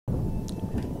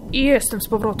I jestem z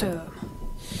powrotem.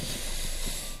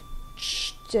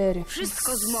 4.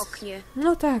 Wszystko zmoknie.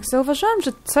 No tak, zauważyłam,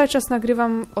 że cały czas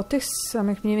nagrywam o tych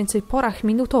samych mniej więcej porach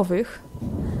minutowych,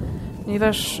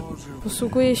 ponieważ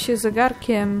posługuję się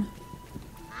zegarkiem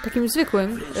takim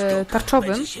zwykłym,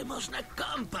 tarczowym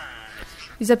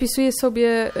i zapisuję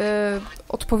sobie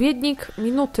odpowiednik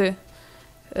minuty,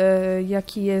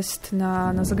 jaki jest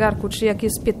na zegarku, czyli jak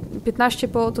jest 15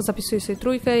 po, to zapisuję sobie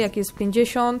trójkę, jak jest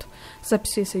 50,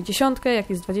 zapisuję sobie 10, jak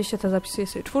jest 20, to zapisuję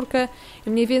sobie 4 i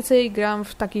mniej więcej gram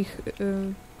w takich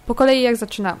po kolei jak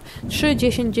zaczynam. 3,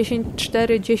 10, 10,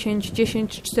 4, 10,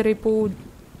 10, 4,5,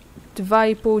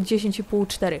 2,5, 10,5,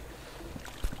 4.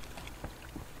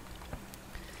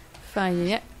 Fajnie,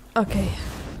 nie? Okej.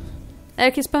 A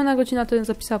jak jest pełna godzina, to bym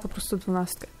zapisała po prostu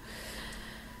 12.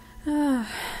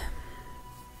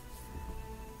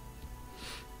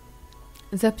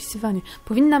 Zapisywanie.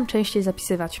 Powinnam częściej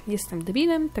zapisywać. Jestem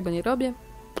debilem, tego nie robię.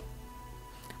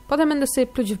 Potem będę sobie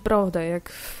pluć w brodę, jak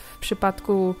w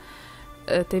przypadku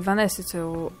tej Vanessy, co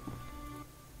ją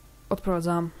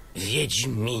odprowadzałam.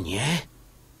 Wiedźminie?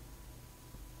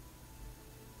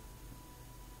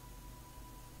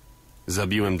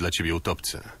 Zabiłem dla ciebie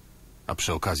utopcę, a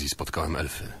przy okazji spotkałem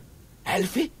elfy.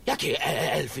 Elfy? Jakie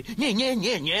elfy?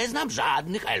 Nie znam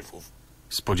żadnych elfów.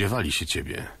 Spodziewali się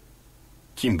ciebie.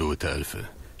 Kim były te elfy?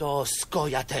 To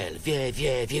skojatel,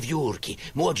 wiewiórki,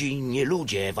 młodzi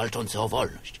nieludzie walczący o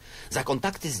wolność. Za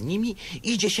kontakty z nimi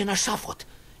idzie się na szafot.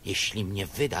 Jeśli mnie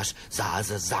wydasz,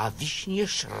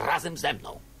 zawiśniesz razem ze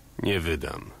mną. Nie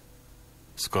wydam.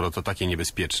 Skoro to takie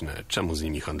niebezpieczne, czemu z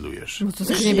nimi handlujesz? No to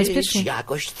tak niebezpiecznie.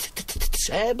 Jakoś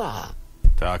trzeba.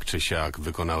 Tak czy siak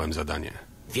wykonałem zadanie.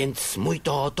 Więc mój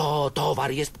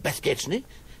towar jest bezpieczny?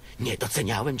 Nie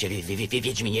doceniałem cię,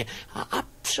 Wiedźminie. A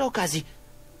przy okazji,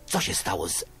 co się stało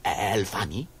z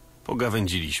elfami?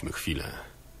 Pogawędziliśmy chwilę.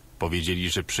 Powiedzieli,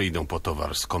 że przyjdą po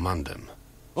towar z komandem.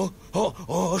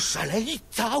 Szaleli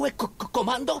całe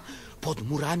komando? Pod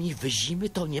murami wyzimy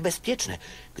to niebezpieczne.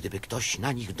 Gdyby ktoś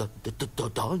na nich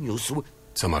doniósł...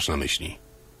 Co masz na myśli?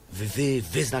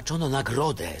 Wyznaczono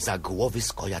nagrodę za głowy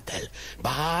skojatel.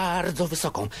 Bardzo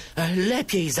wysoką.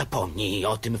 Lepiej zapomnij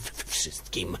o tym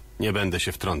wszystkim. Nie będę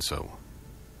się wtrącał.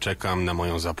 Czekam na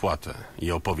moją zapłatę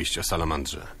i opowieść o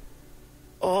salamandrze.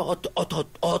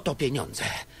 Oto pieniądze.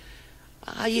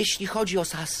 A jeśli chodzi o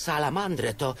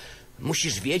salamandrę, to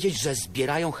musisz wiedzieć, że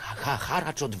zbierają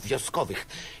haracz od wioskowych.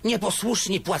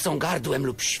 Nieposłuszni płacą gardłem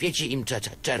lub świeci im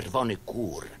czerwony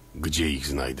kur. Gdzie ich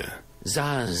znajdę?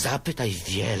 Zapytaj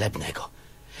Wielebnego.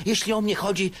 Jeśli o mnie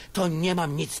chodzi, to nie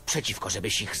mam nic przeciwko,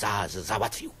 żebyś ich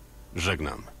załatwił.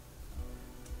 Żegnam.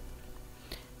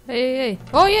 Ej.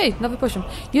 Ojej, nowy poziom.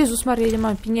 Jezus Maria, ile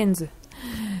mam pieniędzy.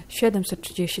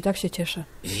 730, tak się cieszę.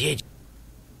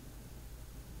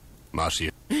 Masz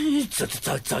je.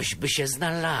 Coś by się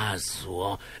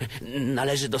znalazło.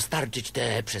 Należy dostarczyć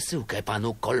tę przesyłkę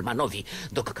panu Kolmanowi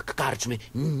do karczmy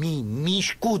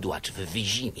Miś Kudłacz w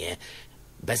Wyzimie.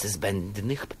 Bez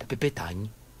zbędnych pytań.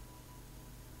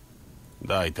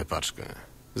 Daj tę paczkę.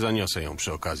 Zaniosę ją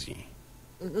przy okazji.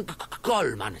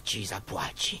 Kolman ci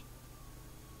zapłaci.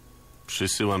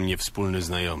 Przysyła mnie wspólny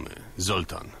znajomy,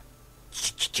 Zoltan.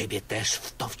 Ciebie też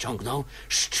w to wciągnął?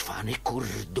 Szczwany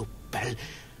kurdupel.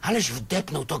 Ależ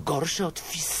wdepnął to gorsze od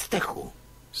fistechu.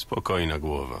 Spokojna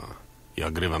głowa.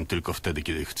 Ja grywam tylko wtedy,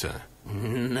 kiedy chcę.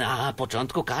 Na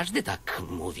początku każdy tak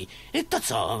mówi. To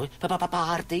co,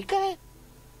 partyjkę?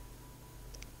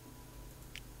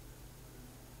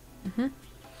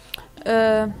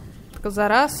 Tylko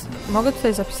zaraz. Mogę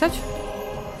tutaj zapisać?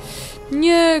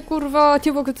 Nie, kurwa,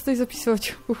 nie mogę tutaj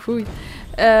zapisać. Uchuj.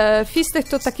 Fistek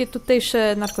to takie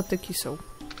tutejsze narkotyki są.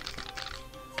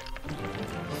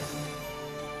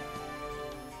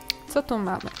 Co tu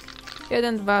mamy?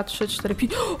 1, 2, 3, 4,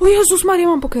 5. O Jezus Maria,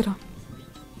 mam pokera!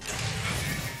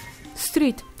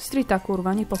 Streeta,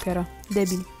 kurwa, nie pokera.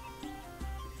 Debil.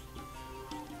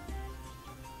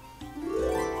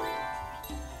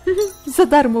 Za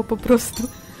darmo po prostu.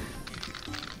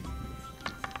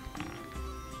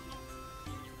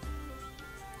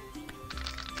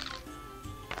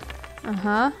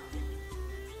 Aha.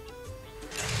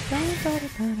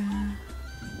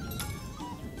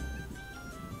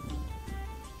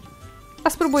 A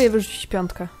spróbuję wyrzucić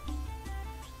 5.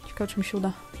 Ciekawe, czy mi się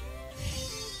uda.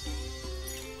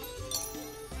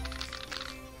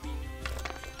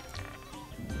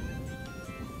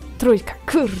 Trójka,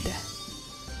 kurde.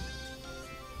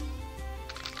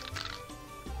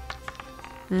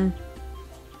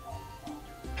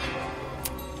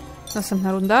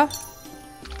 Następna runda.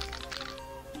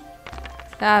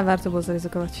 A, warto było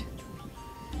zaryzykować.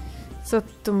 Co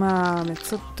tu mamy?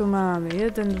 Co tu mamy?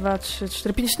 1, 2, 3,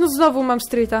 4, 5. No znowu mam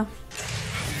streeta.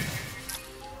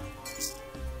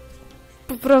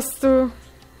 Po prostu...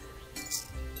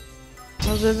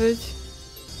 Może być.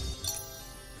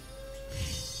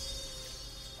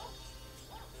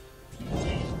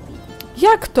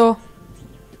 Jak to?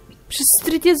 Przecież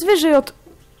street jest wyżej od...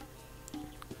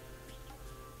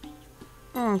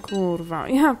 O kurwa,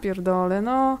 ja pierdolę,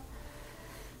 no.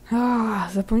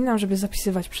 Zapominam, żeby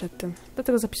zapisywać przed tym.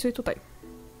 Dlatego zapisuję tutaj.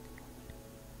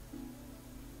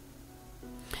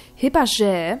 Chyba,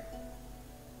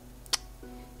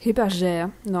 że...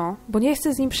 No, bo nie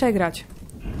chcę z nim przegrać.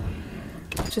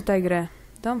 Czytaj grę.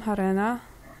 Dom, Helena,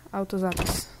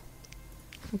 autozapis.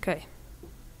 Okej.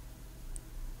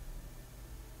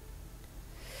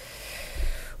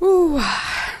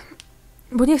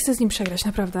 Bo nie chcę z nim przegrać,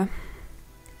 naprawdę.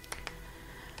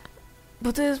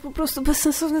 Bo to jest po prostu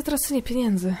bezsensowne tracenie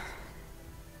pieniędzy.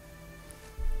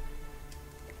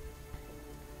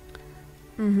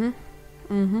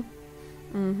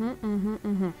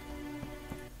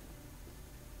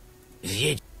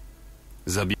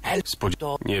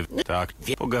 Nie, tak,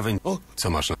 pogawędź. Co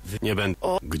masz na... Nie będę...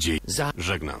 Gdzie?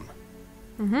 Żegnam.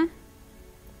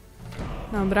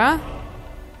 Dobra.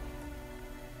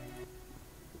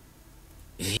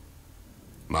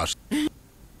 Masz.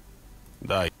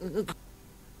 Daj.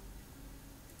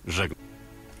 Żegnam.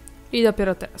 I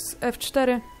dopiero teraz.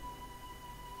 F4.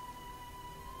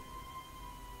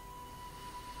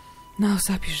 No,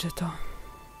 zapisz, że to.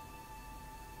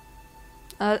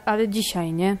 Ale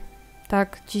dzisiaj, nie?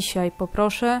 Tak, dzisiaj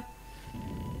poproszę.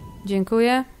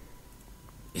 Dziękuję.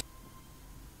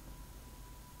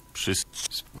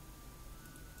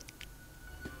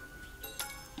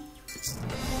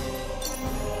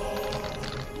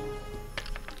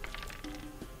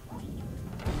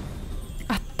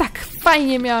 A tak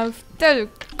fajnie miałam wtedy,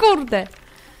 kurde!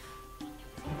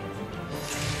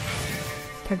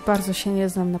 Tak bardzo się nie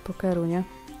znam na pokeru, nie?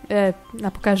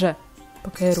 Na pokerze.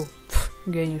 Pokeru. Pff,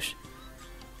 geniusz.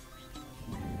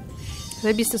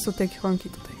 Zajebiste są te ikonki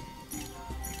tutaj.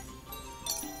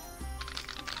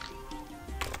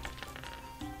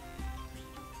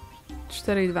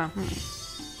 Cztery i 2.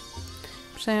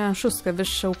 Przynajmniej mam 6,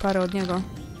 wyższą parę od niego.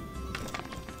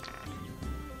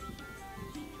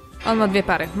 On ma 2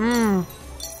 pary.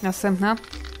 Następna.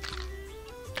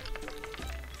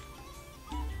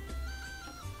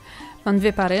 Mam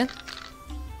 2 pary.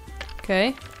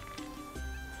 Okej.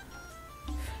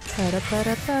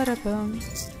 Para,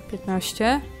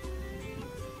 15.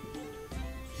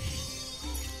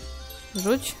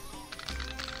 Rzuć.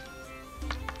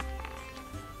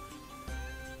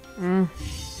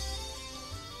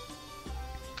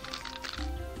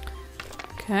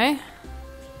 Okej.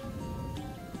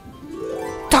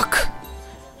 Tak!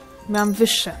 Miałam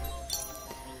wyższe.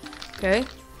 Okej.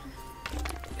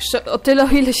 Jeszcze o tyle, o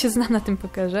ile się znam na tym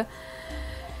pokerze.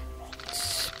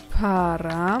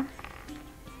 Para.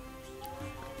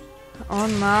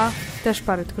 On ma też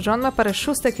parę, tylko że on ma parę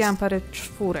 6, ja mam parę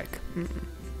 4.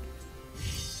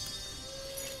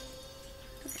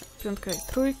 5 i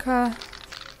 3.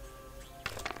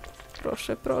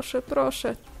 Proszę, proszę,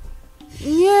 proszę.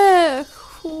 Nie!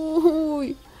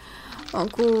 Chuj! O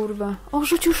kurwa. O,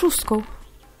 rzucił 6.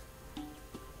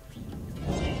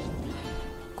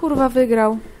 Kurwa,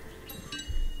 wygrał.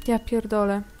 Ja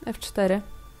pierdolę. F4.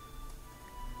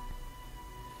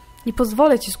 Nie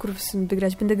pozwolę ci, skurwysyn,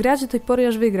 wygrać. Będę grać do tej pory,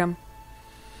 aż wygram.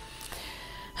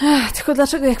 Tylko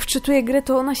dlaczego jak wczytuję grę,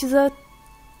 to ona się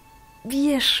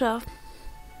zawiesza.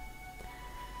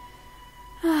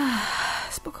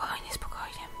 Spokojnie,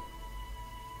 spokojnie.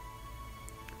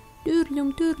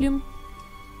 Turlium.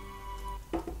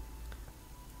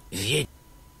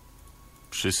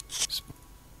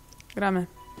 Gramy.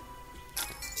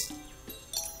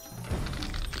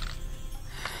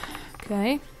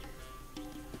 Okej.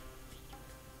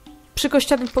 Przy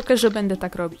kościowym pokerze będę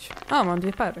tak robić. O, mam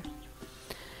 2 pary.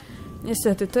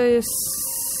 Niestety, to jest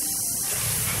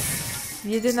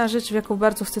jedyna rzecz, w jaką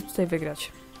bardzo chcę tutaj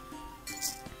wygrać.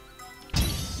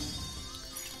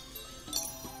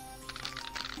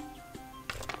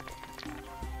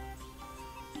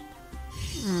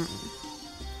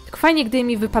 Tak fajnie, gdy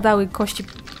mi wypadały kości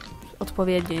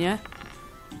odpowiednie, nie?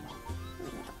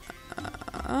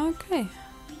 Okej.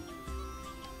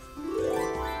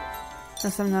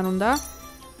 Następna runda.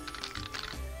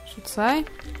 Rzucaj.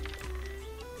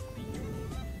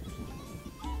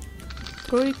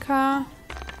 3.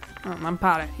 O, mam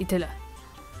parę i tyle.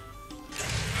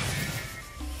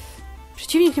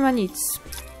 Przeciwnik nie ma nic.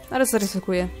 Ale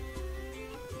zaryzykuję.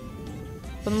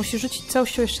 On musi rzucić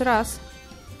całością jeszcze raz.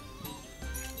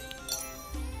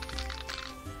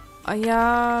 A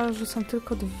ja rzucam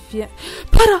tylko 2.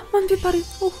 Para! Mam 2 pary!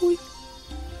 O chuj!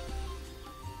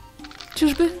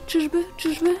 Czyżby?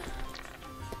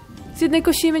 Z jednej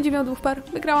kości nie będzie miał 2 par.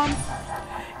 Wygrałam.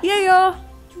 Jejo!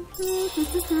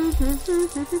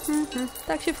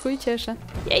 Tak się w chuj cieszę.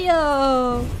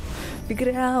 Jejo!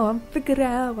 Wygrałam.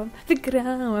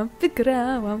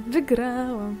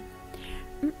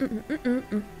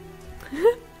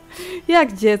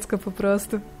 Jak dziecko po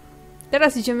prostu.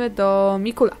 Teraz idziemy do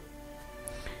Mikula.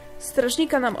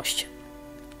 Strażnika na moście.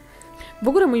 W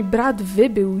ogóle mój brat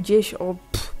wybył gdzieś o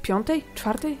 5,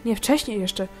 4? Nie, wcześniej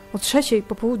jeszcze. O 3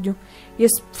 po południu.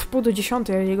 Jest w pół do 10,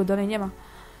 a jego dalej nie ma.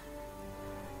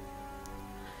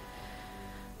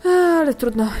 Ale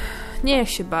trudno. Niech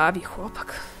się bawi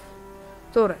chłopak.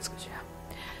 Która jest godzina?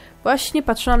 Właśnie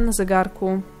patrzyłam na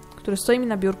zegarku, który stoi mi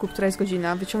na biurku, która jest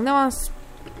godzina. Wyciągnęłam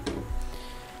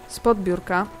spod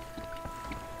biurka.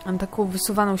 Mam taką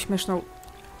wysuwaną, śmieszną...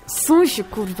 Suń się,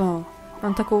 kurwa!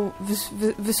 Mam taką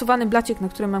wysuwany blacik, na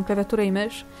którym mam klawiaturę i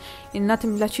mysz. I na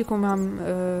tym blaciku mam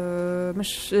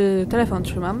telefon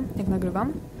trzymam, jak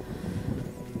nagrywam.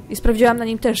 I sprawdziłam na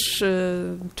nim też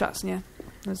czas, nie?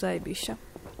 No zajebiście.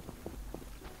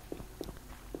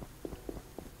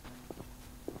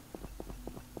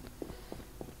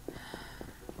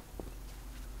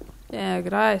 Nie,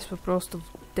 gra jest po prostu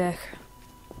wdech.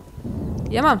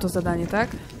 Ja mam to zadanie, tak?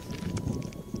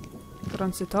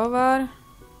 Gorący towar.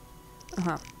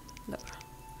 Aha, dobra.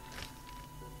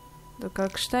 Do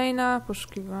Kalksteina,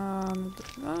 poszukiwany...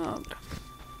 Dobra.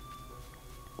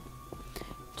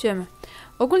 Idziemy.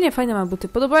 Ogólnie fajne mam buty.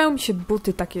 Podobają mi się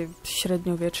buty takie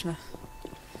średniowieczne.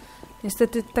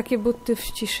 Niestety takie buty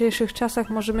w dzisiejszych czasach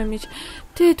możemy mieć...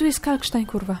 Ty, tu jest Kalkstein,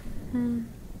 kurwa.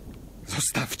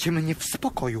 Zostawcie mnie w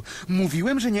spokoju.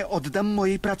 Mówiłem, że nie oddam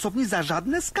mojej pracowni za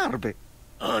żadne skarby.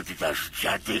 Oddasz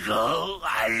dziadygo,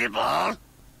 albo...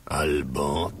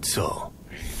 Albo co?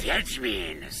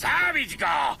 Wiedźmin, zabić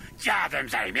go! Dziadem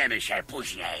zajmiemy się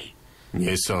później.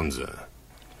 Nie sądzę.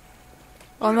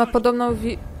 On ma podobną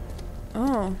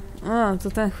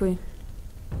to ten chuj.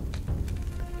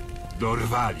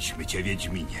 Dorwaliśmy cię,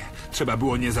 Wiedźminie. Trzeba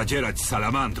było nie zadzierać z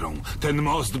salamandrą. Ten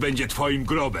most będzie twoim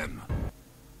grobem.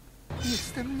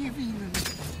 Jestem niewinny.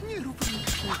 Nie rób mi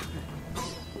krzywdy.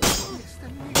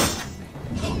 Jestem niewinny.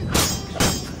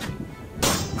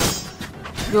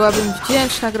 Byłabym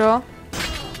wdzięczna, gro.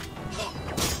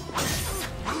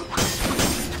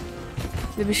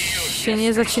 Gdybyś się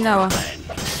nie zacinała.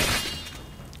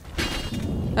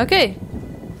 Okej.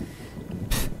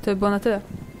 To by było na tyle.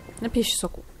 Napij się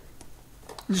soku.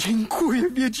 Dziękuję,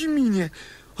 Wiedźminie.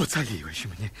 Ocaliłeś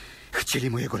mnie. Chcieli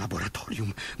mojego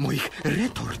laboratorium, moich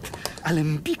retort,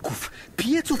 alembików,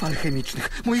 pieców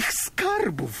alchemicznych, moich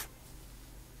skarbów.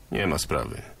 Nie ma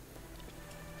sprawy.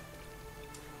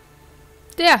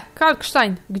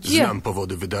 Kalkstein, gdzie? Znam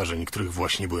powody wydarzeń, których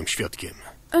właśnie byłem świadkiem.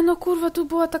 No kurwa, tu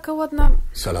była taka ładna...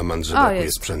 Salamandrze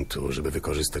brakuje sprzętu, żeby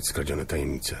wykorzystać skradzione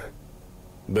tajemnice.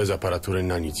 Bez aparatury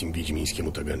na nic im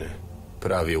wiedźmińskiemu tagany.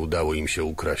 Prawie udało im się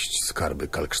ukraść skarby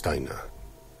Kalksteina.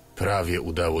 Prawie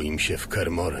udało im się w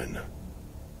Kermoren.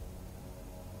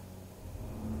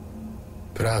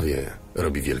 Prawie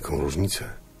robi wielką różnicę.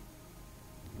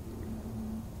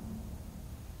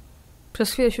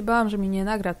 Przez chwilę się bałam, że mi nie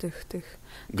nagra tych...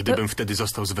 Gdybym wtedy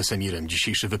został z Wesemirem,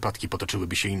 dzisiejsze wypadki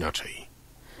potoczyłyby się inaczej.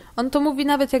 On to mówi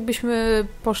nawet jakbyśmy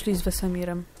poszli z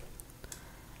Wesemirem.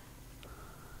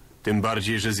 Tym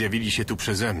bardziej, że zjawili się tu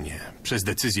przeze mnie, przez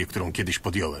decyzję, którą kiedyś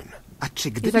podjąłem. A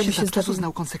czy gdybyś się czasu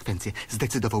znał konsekwencje,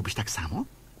 zdecydowałbyś tak samo?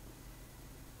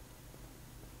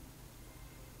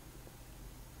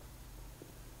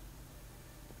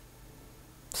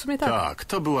 W sumie tak. Tak,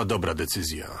 to była dobra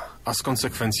decyzja, a z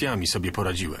konsekwencjami sobie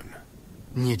poradziłem.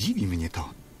 Nie dziwi mnie to.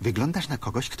 Wyglądasz na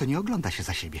kogoś, kto nie ogląda się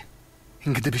za siebie.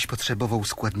 Gdybyś potrzebował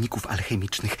składników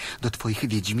alchemicznych do twoich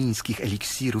wiedźmińskich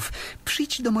eliksirów,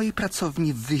 przyjdź do mojej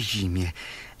pracowni w Wyzimie.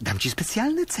 Dam ci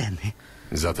specjalne ceny.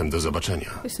 Zatem do zobaczenia.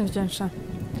 Jestem wdzięczna.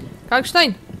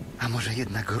 Kalkstein! A może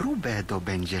jednak Rubedo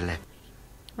będzie lepiej?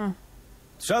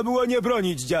 Trzeba było nie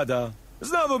bronić dziada.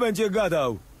 Znowu będzie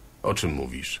gadał. O czym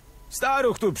mówisz?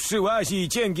 Staruch tu przyłazi i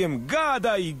cięgiem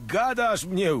gada i gadasz,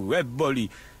 mnie łeb boli.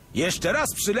 Jeszcze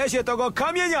raz przylezie, to go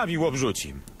kamieniami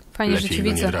obrzucim. Fajnie, że ci Lepiej go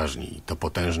nie widzę. drażnij, to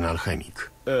potężny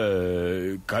alchemik.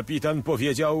 Kapitan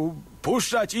powiedział,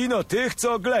 puszczać ino tych,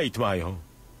 co glejt mają.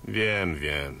 Wiem.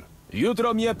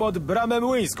 Jutro mnie pod bramę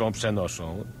młyńską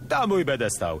przenoszą. Tam mój będę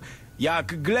stał.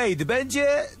 Jak glejt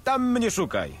będzie, tam mnie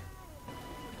szukaj.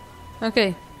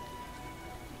 Okej.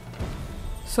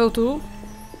 Są tu?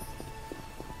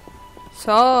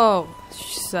 Są!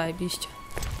 Zajebiście.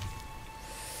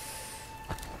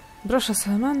 Brosza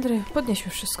salamandry.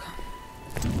 Podnieśmy wszystko.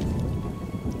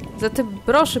 Za te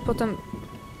brosze potem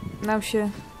nam się...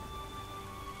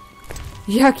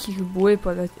 Jakich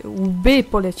łby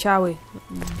poleciały.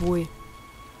 Łby.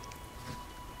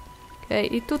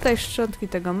 Okej, i tutaj szczątki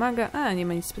tego maga. A, nie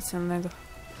ma nic specjalnego.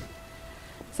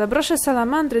 Za brosze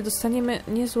salamandry dostaniemy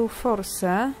niezłą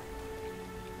forsę.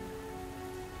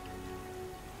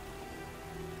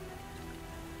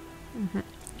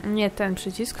 Nie ten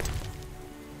przycisk.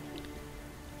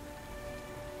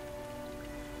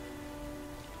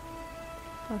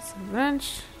 Wręcz.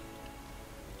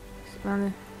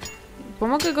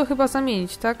 Pomogę go chyba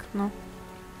zamienić, tak? No.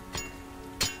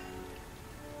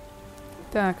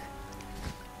 Tak.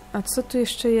 A co tu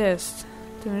jeszcze jest?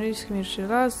 Temeryjski miecz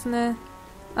żelazny.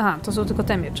 Aha, to są tylko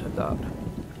te miecze, dobra.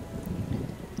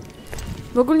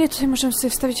 W ogóle tutaj możemy sobie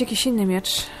wstawić jakiś inny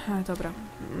miecz. A, dobra.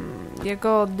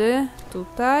 Jagody,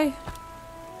 tutaj.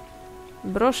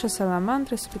 Brosze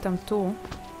salamandry, sobie tam tu.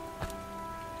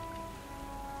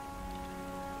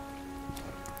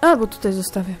 Albo tutaj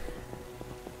zostawię.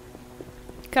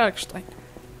 Kalkstein.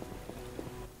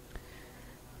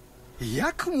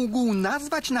 Jak mógł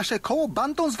nazwać nasze koło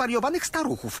bandą zwariowanych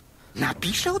staruchów?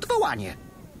 Napiszę odwołanie.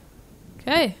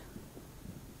 Okej.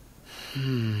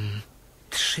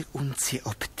 3 uncje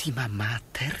Optima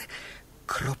Mater,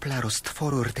 kropla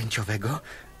roztworu rtęciowego.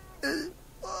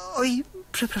 Oj,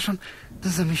 przepraszam,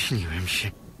 zamyśliłem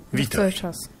się. Witaj. Cały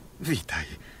czas. Witaj.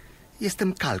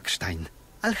 Jestem Kalkstein,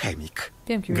 alchemik.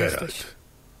 Wiem, kim jesteś. Geralt.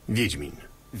 Wiedźmin.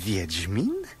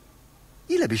 Wiedźmin?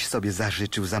 Ile byś sobie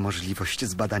zażyczył za możliwość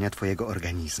zbadania twojego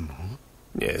organizmu?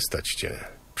 Nie stać cię.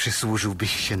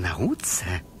 Przysłużyłbyś się nauce?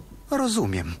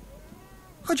 Rozumiem.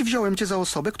 Choć wziąłem cię za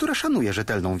osobę, która szanuje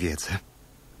rzetelną wiedzę.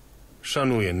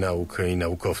 Szanuję naukę i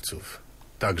naukowców,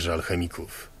 także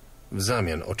alchemików. W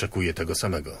zamian oczekuję tego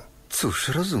samego. Cóż,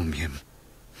 rozumiem.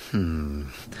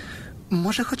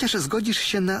 Może chociaż zgodzisz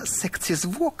się na sekcję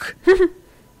zwłok?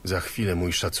 Za chwilę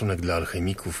mój szacunek dla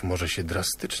alchemików może się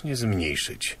drastycznie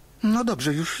zmniejszyć. No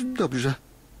dobrze, już dobrze.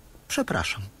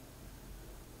 Przepraszam.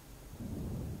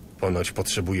 Ponoć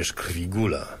potrzebujesz krwi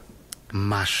gula.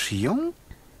 Masz ją?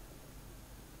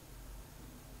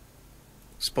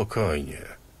 Spokojnie.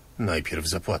 Najpierw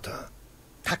zapłata.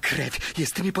 Ta krew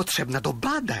jest mi potrzebna do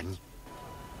badań.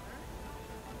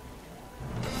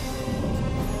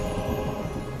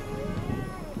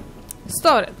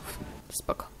 Story.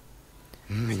 Spoko.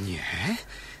 Mnie?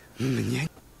 Mnie?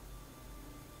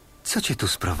 Co cię tu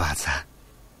sprowadza?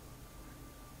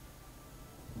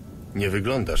 Nie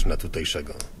wyglądasz na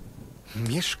tutejszego.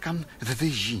 Mieszkam w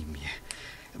Wyzimie.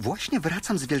 Właśnie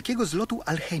wracam z wielkiego zlotu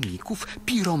alchemików,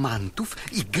 piromantów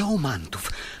i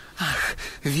geomantów. Ach,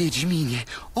 Wiedźminie,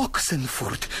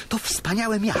 Oxenfurt to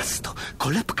wspaniałe miasto,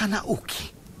 kolebka nauki.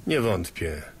 Nie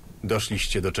wątpię.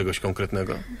 Doszliście do czegoś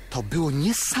konkretnego? To było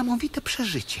niesamowite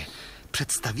przeżycie.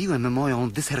 Przedstawiłem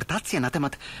moją dysertację na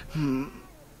temat...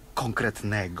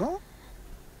 konkretnego?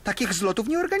 Takich zlotów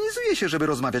nie organizuje się, żeby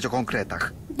rozmawiać o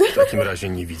konkretach. W takim razie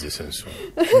nie widzę sensu.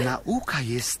 Nauka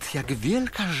jest jak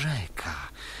wielka rzeka,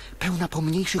 pełna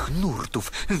pomniejszych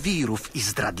nurtów, wirów i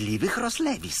zdradliwych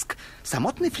rozlewisk.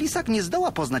 Samotny flisak nie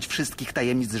zdoła poznać wszystkich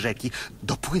tajemnic rzeki,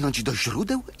 dopłynąć do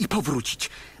źródeł i powrócić.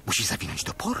 Musi zawinąć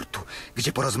do portu,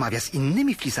 gdzie porozmawia z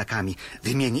innymi flisakami,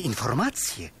 wymieni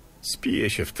informacje. Spije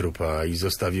się w trupa i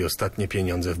zostawi ostatnie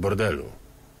pieniądze w bordelu.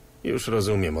 Już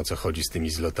rozumiem, o co chodzi z tymi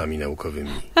zlotami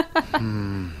naukowymi.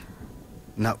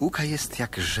 Nauka jest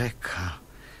jak rzeka,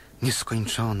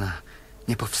 nieskończona,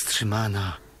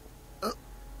 niepowstrzymana.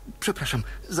 Przepraszam,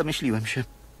 zamyśliłem się.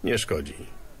 Nie szkodzi.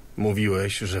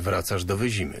 Mówiłeś, że wracasz do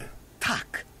Wyzimy.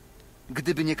 Tak.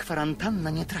 Gdyby nie kwarantanna,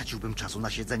 nie traciłbym czasu na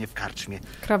siedzenie w karczmie.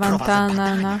 Kwarantanna. Prowadzę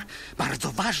badania.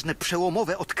 Bardzo ważne,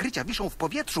 przełomowe odkrycia wiszą w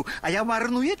powietrzu, a ja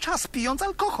marnuję czas pijąc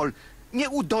alkohol.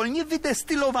 Nieudolnie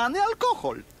wydestylowany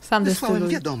alkohol. Sam Wysłałem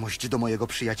destyluj. wiadomość do mojego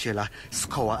przyjaciela z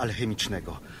koła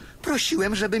alchemicznego.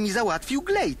 Prosiłem, żeby mi załatwił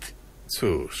glejt.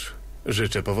 Cóż,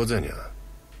 życzę powodzenia.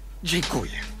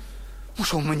 Dziękuję.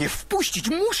 Muszą mnie wpuścić,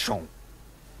 muszą.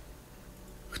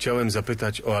 Chciałem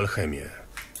zapytać o alchemię.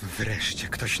 Wreszcie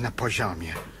ktoś na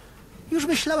poziomie. Już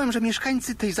myślałem, że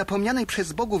mieszkańcy tej zapomnianej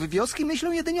przez bogów wioski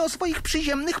myślą jedynie o swoich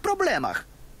przyziemnych problemach.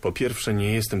 Po pierwsze,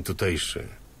 nie jestem tutejszy.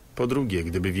 Po drugie,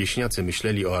 gdyby wieśniacy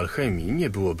myśleli o alchemii, nie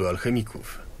byłoby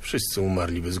alchemików. Wszyscy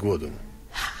umarliby z głodu.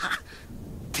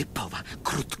 Typowa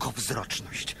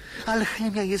krótkowzroczność.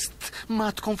 Alchemia jest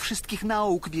matką wszystkich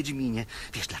nauk, Wiedźminie.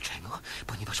 Wiesz dlaczego?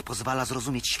 Ponieważ pozwala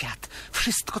zrozumieć świat.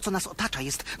 Wszystko, co nas otacza,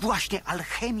 jest właśnie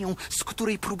alchemią, z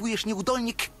której próbujesz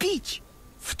nieudolnie kpić.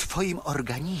 W twoim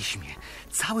organizmie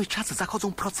cały czas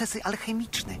zachodzą procesy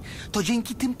alchemiczne. To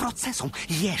dzięki tym procesom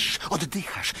jesz,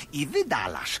 oddychasz i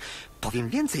wydalasz. Powiem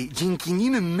więcej, dzięki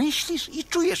nim myślisz i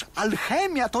czujesz.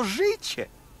 Alchemia to życie.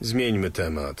 Zmieńmy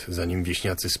temat, zanim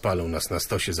wieśniacy spalą nas na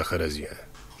stosie za herezję.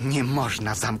 Nie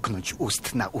można zamknąć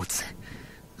ust nauce.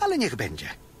 Ale niech będzie.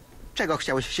 Czego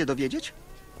chciałeś się dowiedzieć?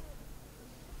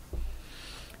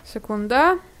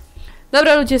 Sekunda.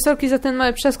 Dobra, ludzie, sorki za ten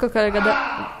mały przeskok, ale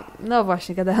no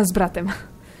właśnie, gadałam z bratem.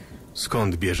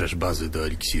 Skąd bierzesz bazy do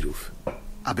eliksirów?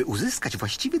 Aby uzyskać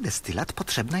właściwy destylat,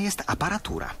 potrzebna jest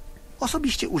aparatura.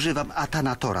 Osobiście używam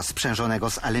atanatora sprzężonego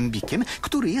z alembikiem,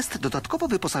 który jest dodatkowo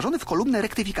wyposażony w kolumnę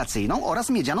rektyfikacyjną oraz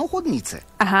miedzianą chłodnicę.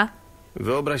 Aha.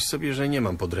 Wyobraź sobie, że nie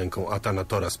mam pod ręką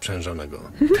atanatora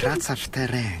sprzężonego. Praca w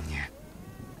terenie.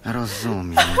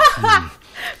 Rozumiem.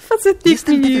 Facet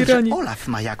Jestem pewien, że ironii. Olaf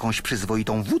ma jakąś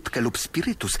przyzwoitą wódkę lub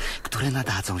spirytus, które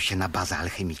nadadzą się na bazę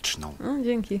alchemiczną. No,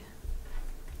 dzięki.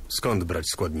 Skąd brać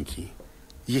składniki?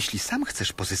 Jeśli sam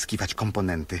chcesz pozyskiwać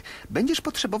komponenty, będziesz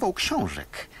potrzebował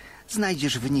książek.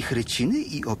 Znajdziesz w nich ryciny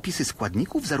i opisy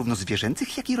składników zarówno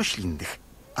zwierzęcych, jak i roślinnych.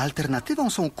 Alternatywą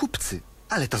są kupcy,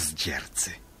 ale to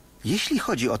zdziercy. Jeśli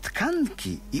chodzi o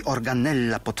tkanki i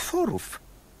organella potworów,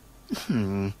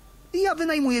 ja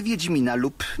wynajmuję wiedźmina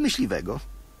lub myśliwego.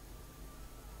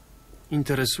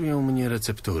 Interesują mnie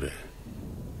receptury.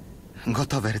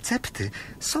 Gotowe recepty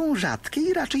są rzadkie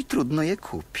i raczej trudno je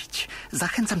kupić.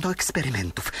 Zachęcam do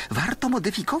eksperymentów. Warto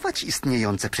modyfikować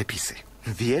istniejące przepisy.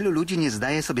 Wielu ludzi nie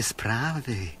zdaje sobie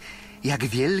sprawy, jak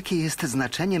wielkie jest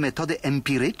znaczenie metody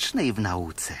empirycznej w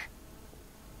nauce.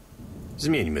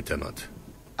 Zmieńmy temat.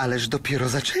 Ależ dopiero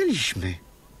zaczęliśmy.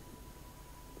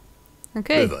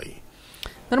 Okej. Bywaj.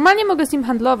 Normalnie mogę z nim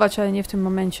handlować, ale nie w tym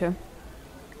momencie.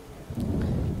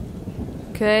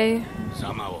 Okej.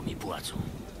 Za mało mi płacą.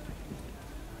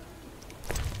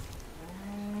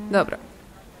 Dobra.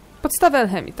 Podstawy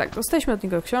alchemii. Tak, dostaliśmy od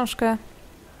niego książkę.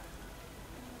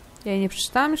 Ja jej nie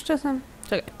przeczytałam już czasem.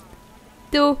 Czekaj.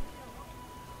 Tu.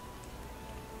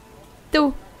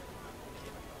 Tu.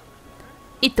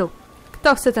 I tu.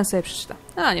 Kto chce, ten sobie przeczyta.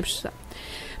 A, nie przeczyta.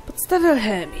 Podstawy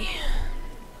alchemii.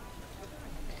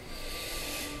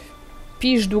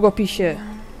 Pisz długopisie.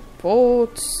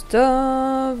 Podstawy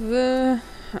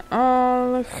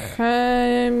alchemii.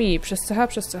 Przez CH,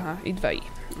 przez CH i 2i.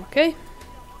 Okej.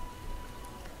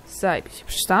 Zajebiście.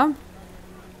 Przeczytałam.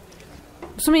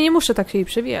 W sumie nie muszę tak się jej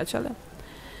przewijać, ale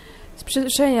z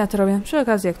przyzwyczajenia to robię. Przy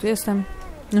okazji, jak tu jestem,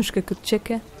 nóżkę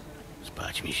kurciekę.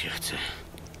 Spać mi się chce.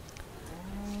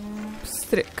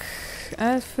 Stryk.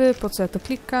 Elfy, po co ja to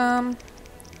klikam?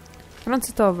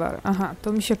 Gorący towar. Aha,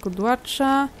 to mi się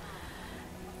kudłacza.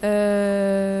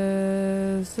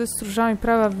 Ze stróżami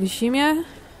prawa w zimie.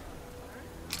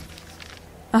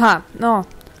 Aha, no.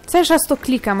 Cały czas to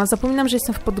klikam, a zapominam, że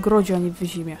jestem w Podgrodziu, a nie w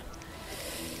Wyzimie.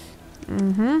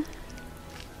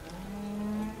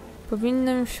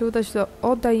 Powinnam się udać do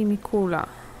Oda i Mikula.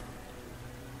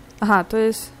 Aha, to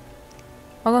jest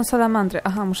ogon salamandry.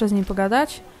 Aha, muszę z nim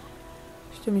pogadać.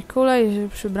 Do Mikula, jeżeli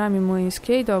przy bramie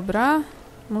młyńskiej. Dobra.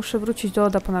 Muszę wrócić do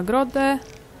Oda po nagrodę.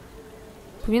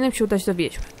 Powinienem się udać do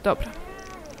Wiedźmy. Dobra.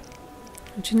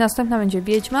 Czyli następna będzie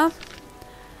Wiedźma.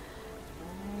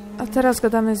 A teraz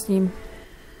gadamy z nim.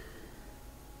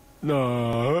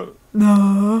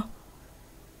 No.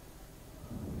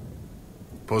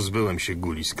 Pozbyłem się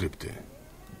guli skrypty.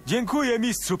 Dziękuję,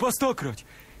 mistrzu, po stokroć.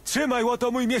 Trzymaj,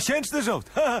 oto mój miesięczny żołd.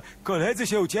 Ha, koledzy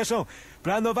się ucieszą.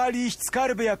 Planowali iść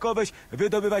skarby jakoweś,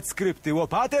 wydobywać skrypty,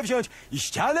 łopatę wziąć i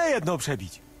ścianę jedną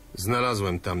przebić.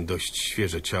 Znalazłem tam dość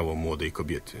świeże ciało młodej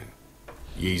kobiety.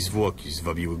 Jej zwłoki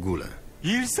zwabiły gulę.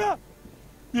 Ilsa?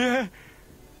 Nie,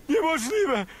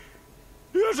 niemożliwe.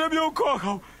 Ja żem ją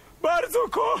kochał, bardzo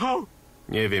kochał.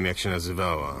 Nie wiem, jak się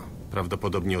nazywała.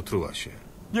 Prawdopodobnie otruła się.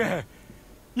 Nie,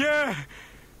 nie!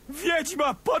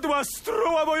 Wiedźma podła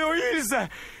struła moją Ilzę!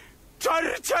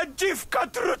 Czarcia dziwka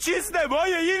truciznę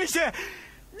mojej Ilzie!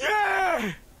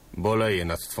 Nie! Boleję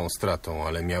nad twą stratą,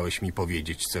 ale miałeś mi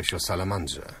powiedzieć coś o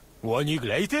salamandrze. Łoni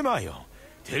glejty mają.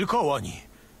 Tylko łoni.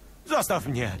 Zostaw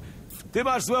mnie. Ty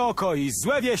masz złe oko i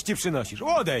złe wieści przynosisz.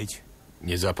 Odejdź.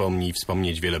 Nie zapomnij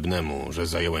wspomnieć wielebnemu, że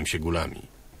zająłem się gulami.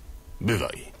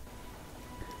 Bywaj.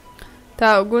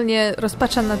 Ta ogólnie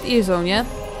rozpacza nad Ilzą, nie?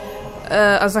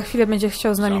 A za chwilę będzie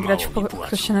chciał z nami grać w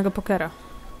kościanego pokera.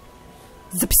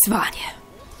 Zapisywanie.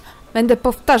 Będę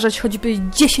powtarzać choćby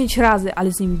 10 razy,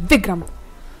 ale z nim wygram.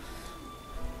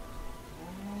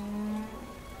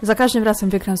 Za każdym razem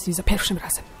wygram z nim za pierwszym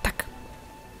razem. Tak.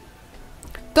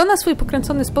 To na swój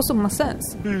pokręcony sposób ma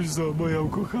sens. Ilza, moja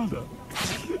ukochana.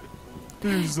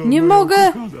 Ilza, nie moja mogę!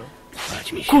 ukochana.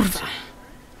 Spać mi się Kurwa. chce.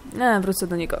 Wrócę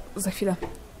do niego za chwilę.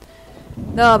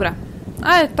 Dobra.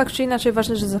 Ale tak czy inaczej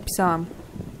ważne, że zapisałam.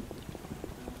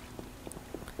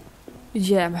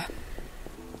 Idziemy.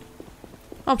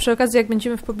 O, przy okazji jak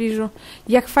będziemy w pobliżu...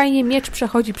 Jak fajnie miecz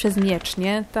przechodzi przez miecz,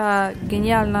 nie? Ta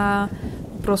genialna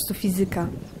po prostu fizyka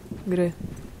gry.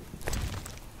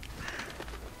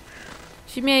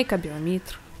 Siemiejka, biały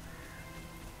mitr.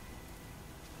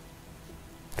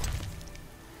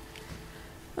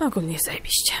 Ogólnie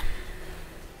zajebiście.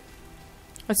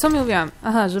 A co mówiłam?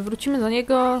 Aha, że wrócimy do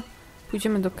niego,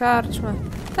 pójdziemy do karczmy.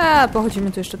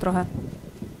 Pochodzimy tu jeszcze trochę.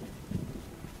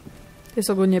 Jest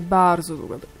ogólnie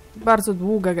bardzo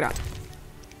długa gra.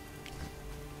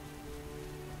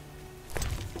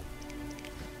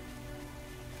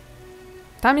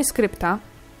 Tam jest krypta.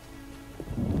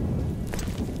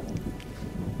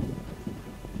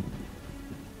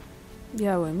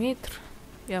 Biały mitr.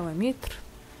 Biały mitr.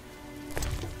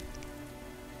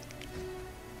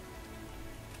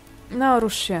 No,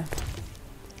 rusz się.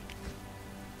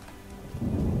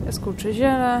 Jaskółcze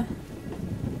ziele.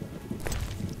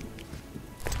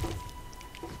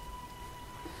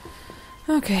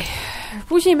 Okej.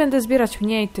 Później będę zbierać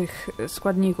mniej tych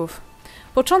składników.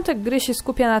 Początek gry się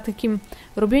skupia na takim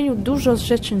robieniu dużo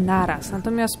rzeczy naraz,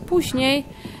 natomiast później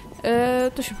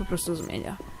to się po prostu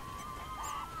zmienia.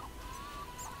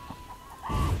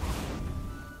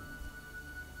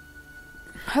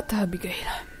 Chata Abigail.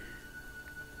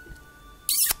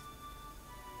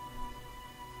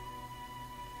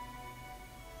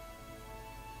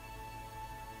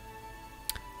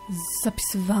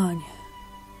 Zapisywanie.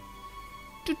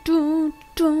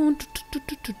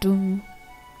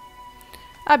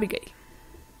 Abigail.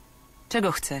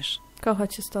 Czego chcesz?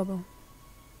 Kochać się z tobą.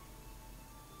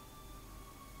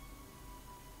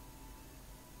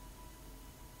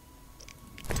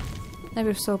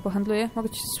 Najpierw z tobą pohandluję. Mogę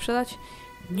ci sprzedać?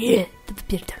 Nie, to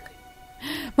wypierdalaj.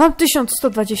 Mam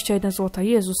 1121 zł.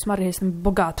 Jezus Maria, jestem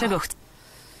bogata. Czego chcesz?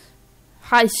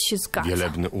 Hajs się zgadza.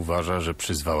 Wielebny uważa, że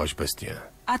przyzwałaś bestię.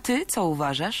 A ty co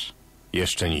uważasz?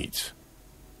 Jeszcze nic.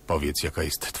 Powiedz, jaka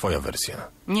jest twoja wersja.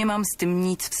 Nie mam z tym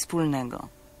nic wspólnego.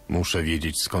 Muszę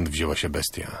wiedzieć, skąd wzięła się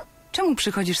bestia. Czemu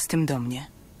przychodzisz z tym do mnie?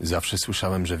 Zawsze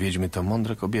słyszałem, że wiedźmy to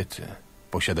mądre kobiety,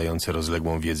 posiadające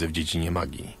rozległą wiedzę w dziedzinie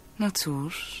magii. No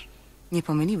cóż, nie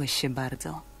pomyliłeś się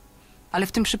bardzo. Ale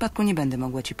w tym przypadku nie będę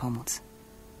mogła ci pomóc.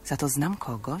 Za to znam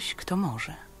kogoś, kto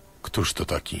może. Któż to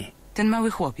taki? Ten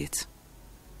mały chłopiec.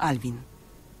 Alwin.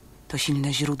 To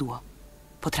silne źródło.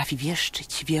 Potrafi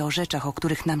wieszczyć, wie o rzeczach, o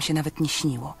których nam się nawet nie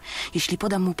śniło. Jeśli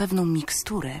podam mu pewną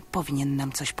miksturę, powinien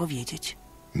nam coś powiedzieć.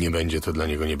 Nie będzie to dla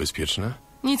niego niebezpieczne?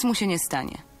 Nic mu się nie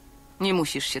stanie. Nie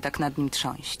musisz się tak nad nim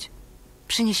trząść.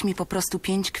 Przynieś mi po prostu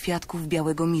 5 kwiatków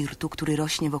białego mirtu, który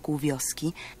rośnie wokół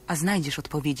wioski, a znajdziesz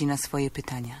odpowiedzi na swoje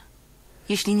pytania.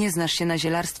 Jeśli nie znasz się na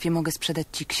zielarstwie, mogę sprzedać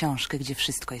ci książkę, gdzie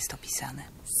wszystko jest opisane.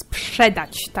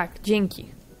 Sprzedać, tak, dzięki.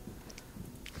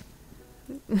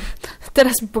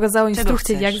 Teraz mi pokazało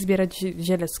instrukcję, jak zbierać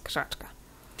ziele z krzaczka.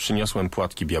 Przyniosłem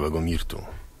płatki białego mirtu.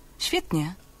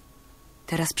 Świetnie.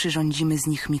 Teraz przyrządzimy z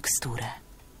nich miksturę.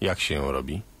 Jak się ją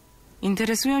robi?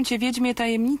 Interesują cię wiedźmie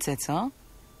tajemnice, co?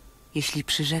 Jeśli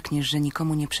przyrzekniesz, że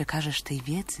nikomu nie przekażesz tej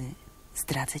wiedzy,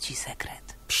 zdradzę ci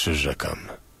sekret. Przyrzekam.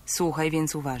 Słuchaj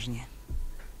więc uważnie.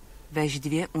 Weź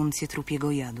 2 uncje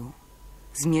trupiego jadu.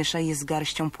 Zmieszaj je z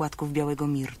garścią płatków białego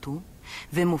mirtu.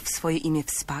 Wymów swoje imię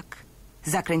w spak.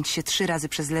 Zakręć się 3 razy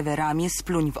przez lewe ramię,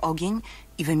 spluń w ogień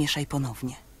i wymieszaj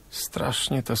ponownie.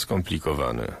 Strasznie to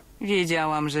skomplikowane.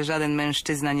 Wiedziałam, że żaden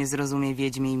mężczyzna nie zrozumie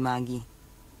wiedźmiej magii.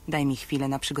 Daj mi chwilę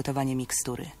na przygotowanie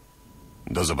mikstury.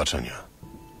 Do zobaczenia.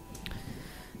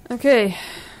 Okej.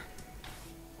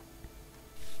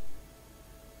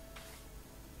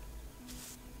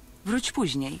 Wróć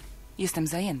później. Jestem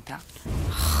zajęta.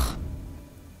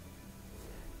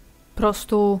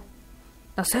 prostu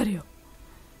na serio.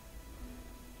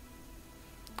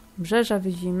 Brzeża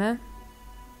widzimy.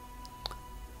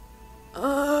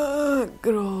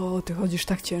 Gro, ty chodzisz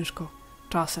tak ciężko.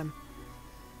 Czasem.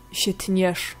 I się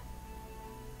tniesz.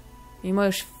 I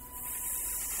możesz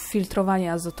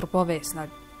filtrowanie azotropowe jest na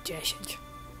 10.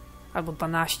 Albo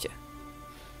 12.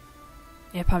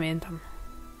 Nie pamiętam.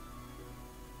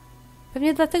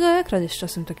 Pewnie dlatego ekran jest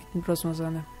czasem taki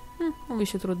rozmazany. Mówi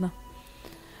się trudno.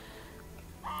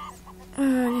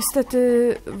 Niestety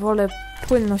wolę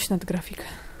płynność nad grafikę.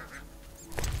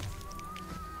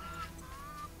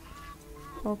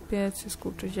 Opiec,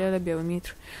 skurczyziele, biały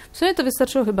mitr. W sumie to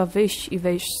wystarczyło chyba wyjść i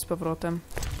wejść z powrotem.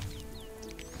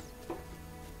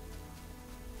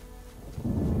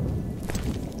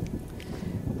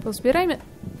 Pozbierajmy...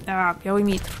 biały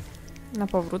mitr. Na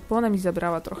powrót, bo ona mi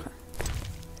zabrała trochę.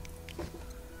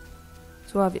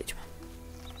 Zła wiedźma.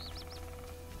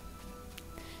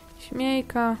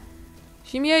 Śmiejka.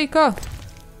 Śmiejka!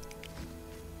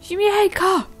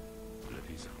 Śmiejka!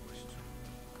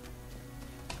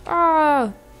 A,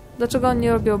 dlaczego on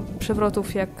nie robił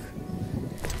przewrotów, jak...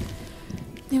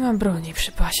 Nie mam broni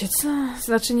przy pasie, co?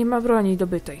 Znaczy nie ma broni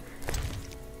dobytej.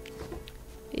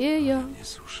 Jejo.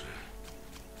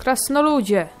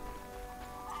 Krasnoludzie.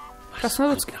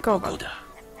 Krasnoludzki kowal.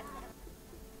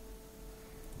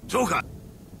 Słuchaj!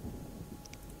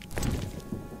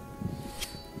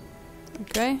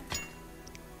 Okej.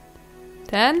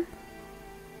 Ten.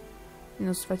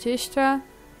 Minus 20.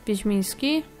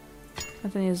 Wiedźmiński. A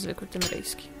ten jest zwykły, ten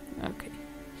rejski. Okej.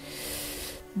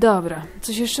 Dobra.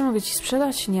 Coś jeszcze mogę ci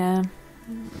sprzedać? Nie.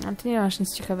 A ty nie masz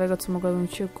nic ciekawego, co mogłabym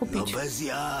ci kupić. No bez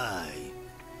jaj.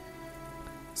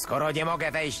 Skoro nie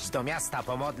mogę wejść do miasta,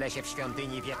 pomodlę się w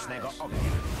świątyni wiecznego ognia.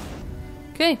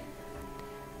 Okej.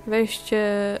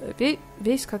 Wejście...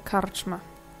 Wiejska karczma.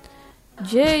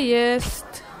 Gdzie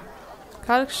jest...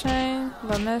 Kalksheim,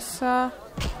 Vanessa...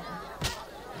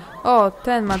 O,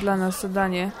 ten ma dla nas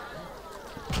zadanie.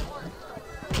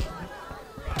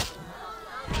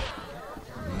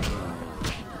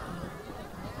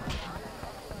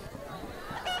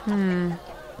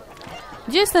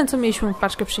 Gdzie jest ten, co mieliśmy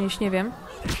paczkę przynieść? Nie wiem.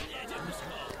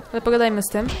 Ale pogadajmy z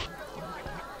tym.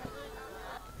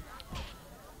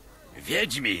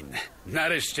 Wiedźmin!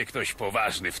 Nareszcie ktoś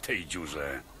poważny w tej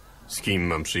dziurze. Z kim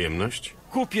mam przyjemność?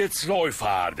 Kupiec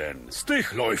Leufarden, z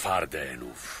tych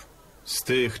Leufardenów. Z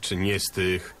tych czy nie z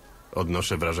tych,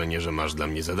 odnoszę wrażenie, że masz dla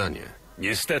mnie zadanie.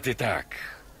 Niestety tak.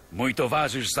 Mój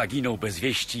towarzysz zaginął bez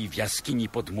wieści w jaskini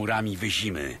pod murami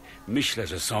Wyzimy. Myślę,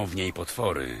 że są w niej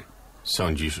potwory.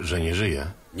 Sądzisz, że nie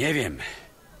żyje? Nie wiem.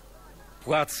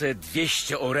 Płacę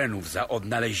 200 orenów za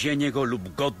odnalezienie go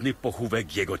lub godny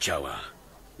pochówek jego ciała.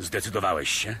 Zdecydowałeś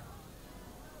się?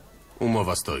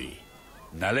 Umowa stoi.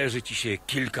 Należy ci się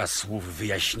kilka słów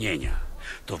wyjaśnienia.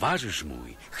 Towarzysz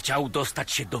mój chciał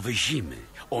dostać się do Wyzimy,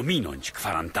 ominąć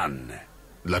kwarantannę.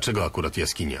 Dlaczego akurat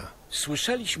jaskinia?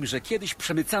 Słyszeliśmy, że kiedyś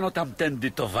przemycano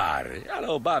tamtędy towary, ale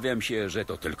obawiam się, że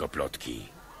to tylko plotki.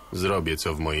 Zrobię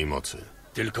co w mojej mocy.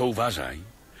 Tylko uważaj.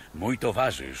 Mój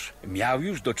towarzysz miał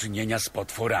już do czynienia z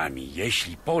potworami.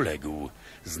 Jeśli poległ,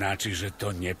 znaczy, że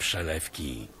to nie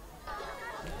przelewki.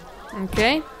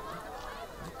 Okej.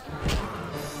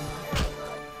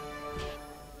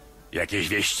 Jakieś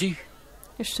wieści?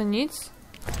 Jeszcze nic.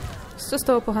 Co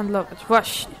zostało pohandlować?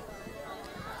 Właśnie.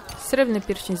 Srebrny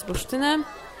pierścień z bursztynem.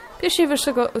 Pierścień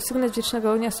sygnet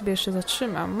wiecznego ognia sobie jeszcze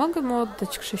zatrzymam. Mogę mu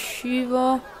oddać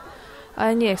krzesiwo,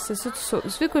 ale nie chcę. Co to są?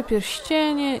 Zwykłe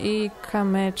pierścienie i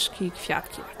kamyczki,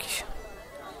 kwiatki jakieś.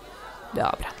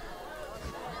 Dobra.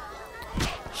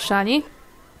 Szani?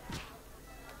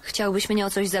 Chciałbyś mnie o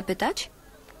coś zapytać?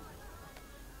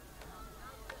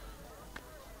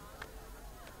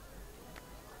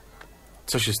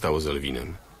 Co się stało z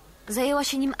Elwinem? Zajęła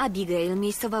się nim Abigail,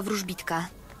 miejscowa wróżbitka.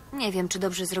 Nie wiem, czy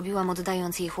dobrze zrobiłam,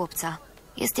 oddając jej chłopca.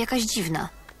 Jest jakaś dziwna.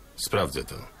 Sprawdzę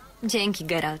to. Dzięki,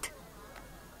 Geralt.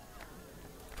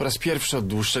 Po raz pierwszy od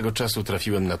dłuższego czasu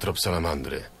trafiłem na trop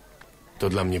salamandry. To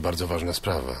dla mnie bardzo ważna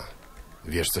sprawa.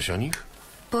 Wiesz coś o nich?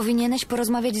 Powinieneś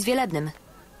porozmawiać z Wielebnym.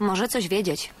 Może coś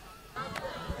wiedzieć.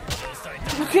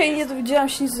 Okej, nie dowiedziałam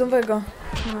się nic nowego.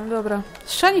 No dobra.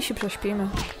 Z Szani się prześpimy.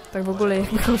 Tak w ogóle,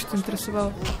 jakby kogoś to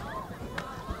interesowało.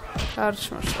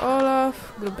 Karczmasz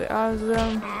Olaf, gruby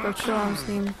Alzem. Walczyłam z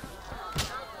nim.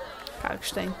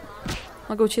 Kalkstein.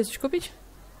 Mogę u ciebie coś kupić?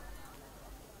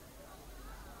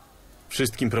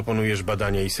 Wszystkim proponujesz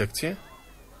badania i sekcje?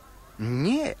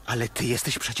 Nie, ale ty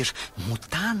jesteś przecież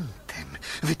mutantem,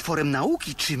 wytworem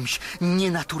nauki, czymś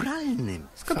nienaturalnym.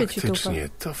 Skąd ci to Faktycznie,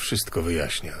 to wszystko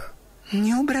wyjaśnia.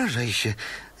 Nie obrażaj się,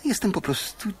 jestem po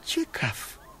prostu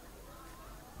ciekaw.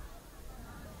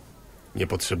 Nie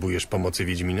potrzebujesz pomocy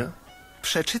Wiedźmina?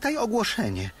 Przeczytaj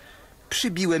ogłoszenie.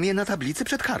 Przybiłem je na tablicy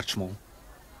przed karczmą.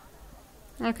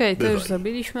 Okej, to już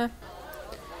zrobiliśmy.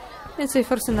 Więcej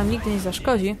forsy nam nigdy nie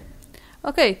zaszkodzi.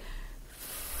 Okej.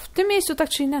 W tym miejscu tak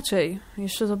czy inaczej.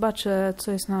 Jeszcze zobaczę,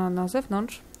 co jest na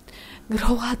zewnątrz.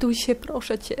 Gro, ładuj się,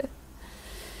 proszę cię.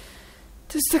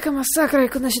 To jest taka masakra,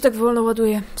 jak ona się tak wolno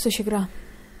ładuje. W sensie gra.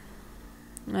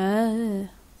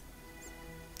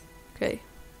 Okej.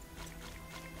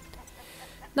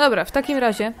 Dobra, w takim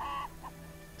razie...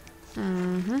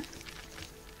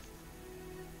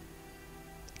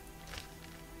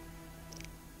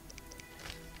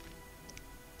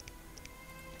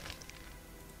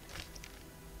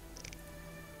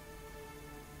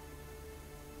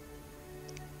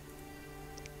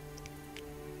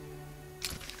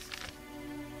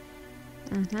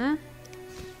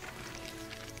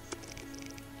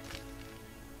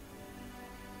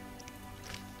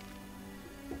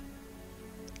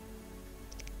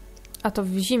 A to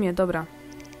w zimie, dobra.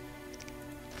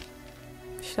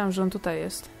 Myślałam, że on tutaj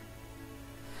jest.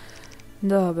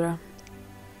 Dobra.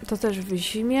 To też w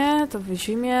zimie, to w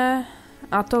zimie.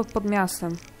 A to pod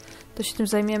miastem. To się tym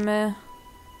zajmiemy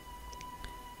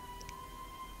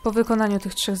po wykonaniu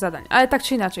tych 3 zadań. Ale tak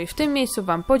czy inaczej, w tym miejscu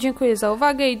wam podziękuję za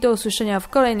uwagę i do usłyszenia w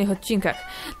kolejnych odcinkach.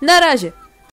 Na razie!